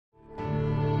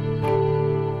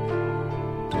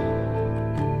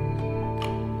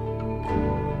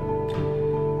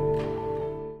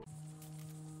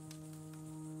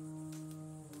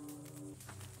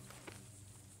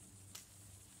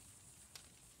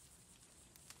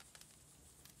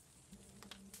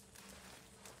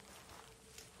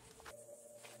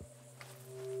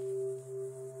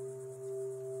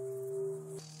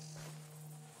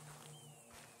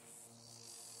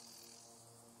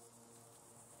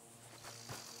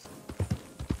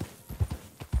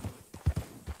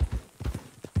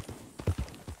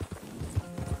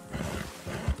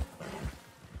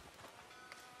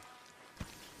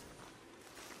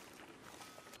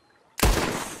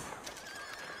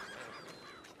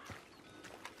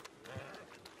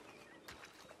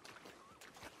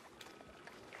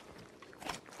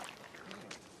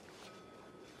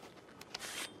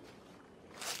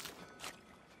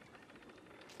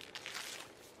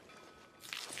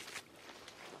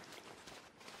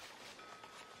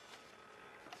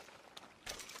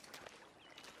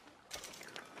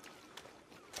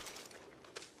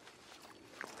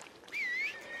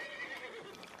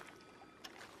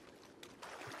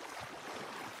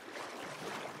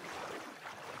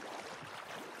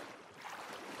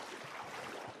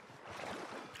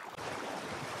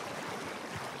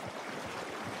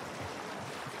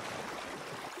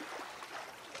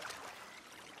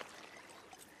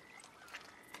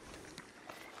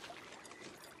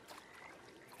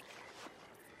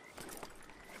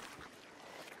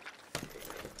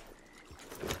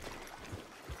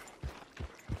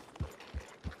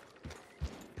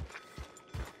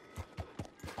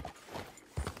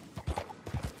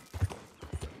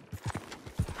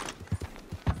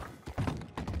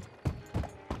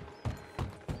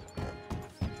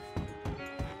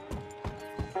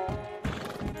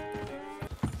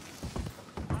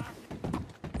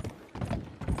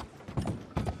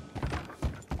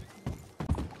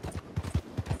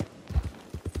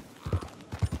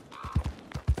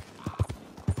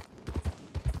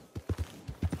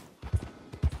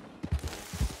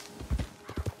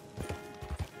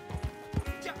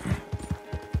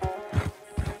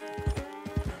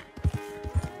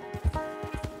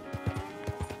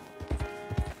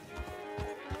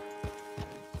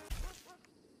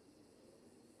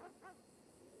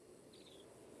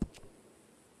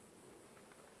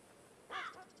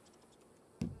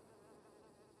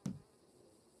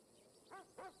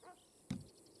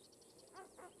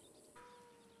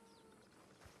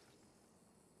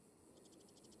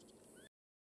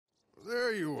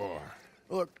there you are.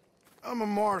 Look, I'm a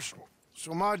marshal,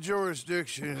 so my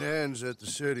jurisdiction ends at the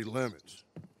city limits,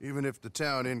 even if the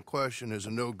town in question is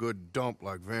a no-good dump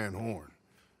like Van Horn.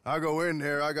 I go in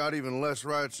there, I got even less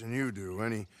rights than you do.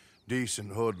 Any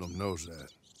decent hoodlum knows that.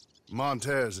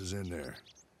 Montez is in there.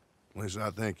 At least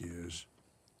I think he is.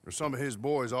 Or some of his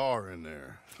boys are in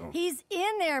there. So. He's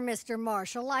in there, Mr.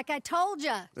 Marshal, like I told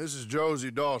you. This is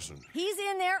Josie Dawson. He's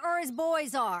in there or his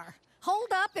boys are. Hold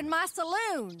up in my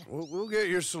saloon. We'll get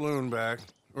your saloon back.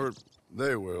 Or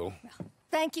they will.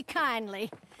 Thank you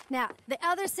kindly. Now, the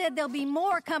others said there'll be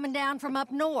more coming down from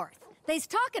up north. They's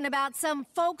talking about some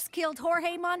folks killed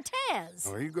Jorge Montez.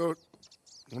 Oh, you go...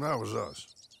 Well, that was us.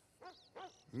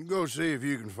 You go see if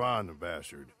you can find the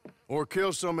bastard. Or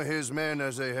kill some of his men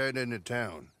as they head into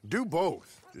town. Do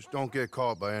both. Just don't get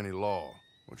caught by any law.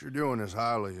 What you're doing is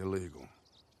highly illegal.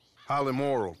 Highly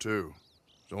moral, too.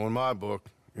 So in my book,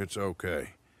 it's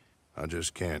okay. I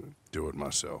just can't do it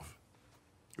myself.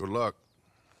 Good luck.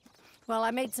 Well,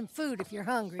 I made some food if you're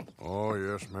hungry. Oh,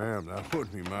 yes, ma'am. That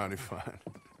would be mighty fine.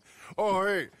 Oh,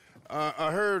 hey,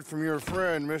 I heard from your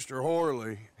friend, Mr.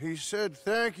 Horley. He said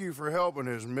thank you for helping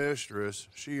his mistress.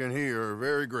 She and he are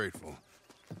very grateful.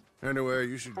 Anyway,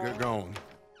 you should get going.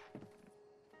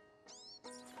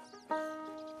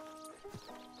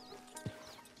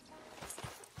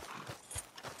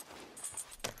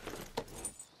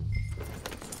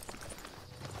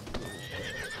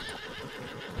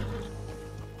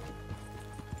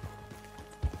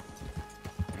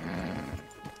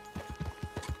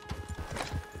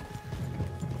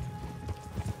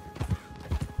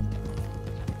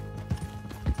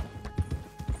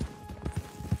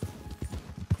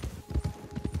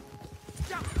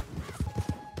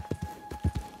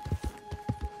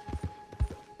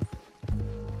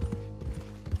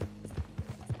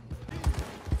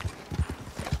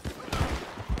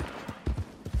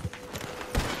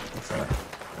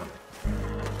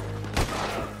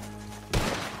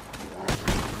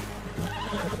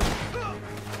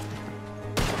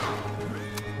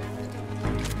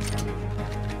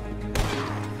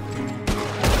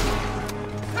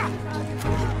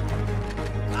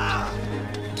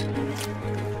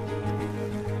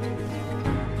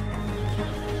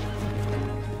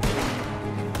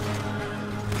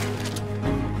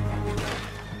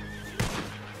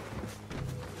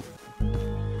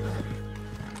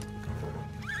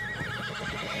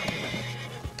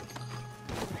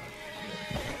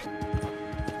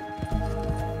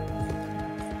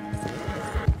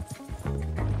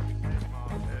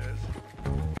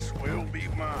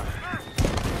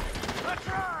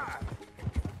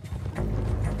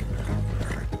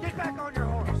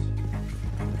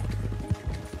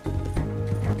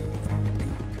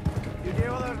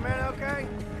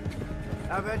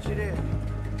 I bet you did.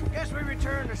 Guess we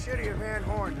returned the city of Van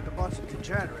Horn to the bunch of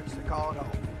degenerates that call it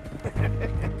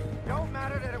home. Don't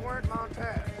matter that it weren't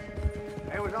Montez.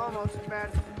 It was almost as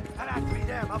bad. That'd have to be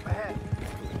them up ahead.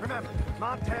 Remember,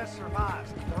 Montez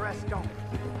survives, the rest don't.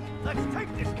 Let's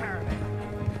take this caravan.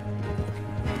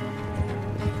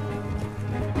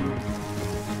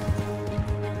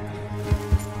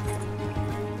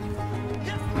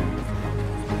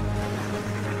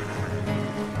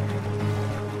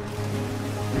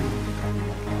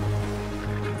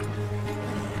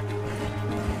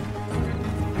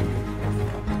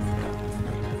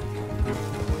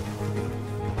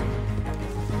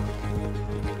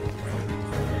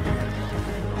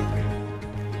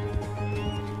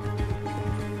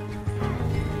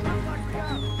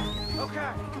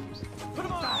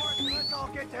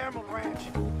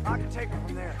 I can take it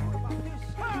from there.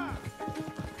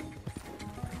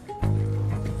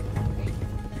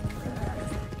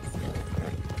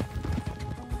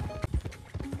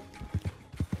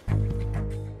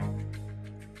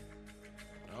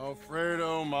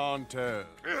 Alfredo Montez.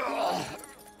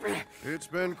 It's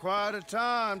been quite a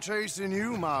time chasing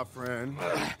you, my friend.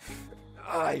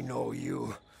 I know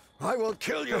you. I will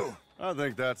kill you. I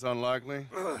think that's unlikely.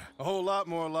 A whole lot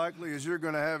more likely is you're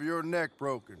gonna have your neck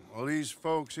broken while these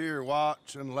folks here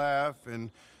watch and laugh and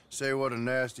say what a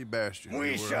nasty bastard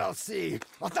We shall see.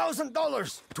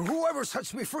 $1,000 to whoever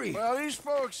sets me free. Well, these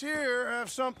folks here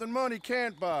have something money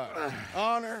can't buy.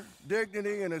 Honor,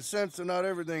 dignity, and a sense that not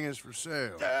everything is for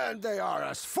sale. And they are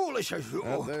as foolish as you.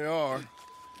 And they are.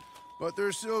 But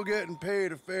they're still getting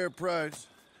paid a fair price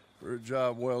for a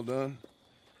job well done.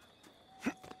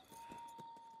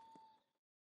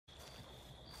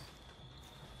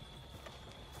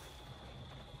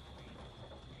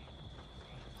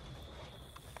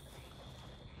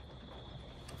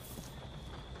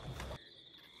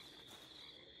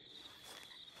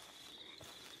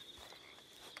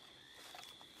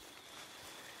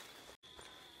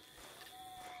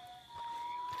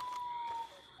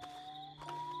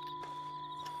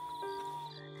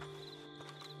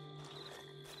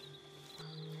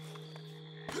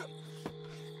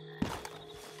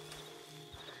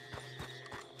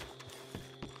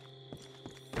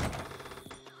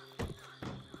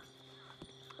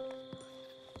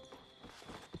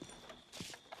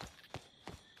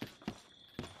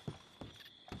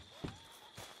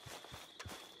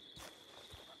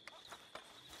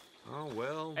 Oh,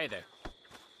 well. Hey there.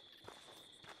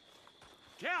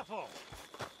 Careful!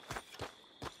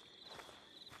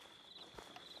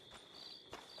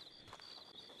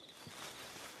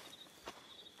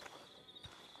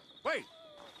 Wait,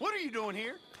 what are you doing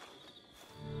here?